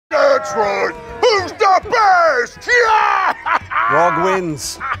That's right. Who's the best? Yeah! Grog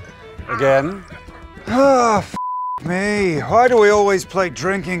wins. Again. Ah, f me. Why do we always play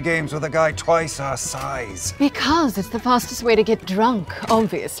drinking games with a guy twice our size? Because it's the fastest way to get drunk,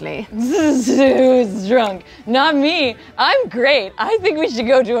 obviously. Who's drunk? Not me. I'm great. I think we should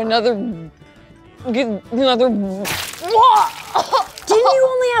go to another. Didn't you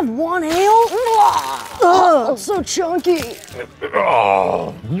only have one ale? Oh, so chunky.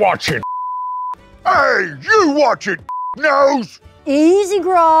 Oh, watch it. Hey, you watch it, nose. Easy,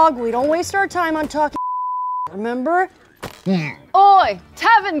 Grog. We don't waste our time on talking, remember? Oi,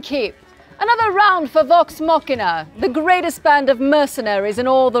 Tavern Keep! Another round for Vox Machina, the greatest band of mercenaries in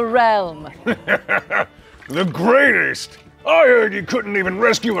all the realm. The greatest. I heard you couldn't even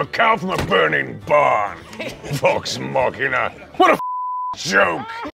rescue a cow from a burning barn. Vox Machina. What a joke.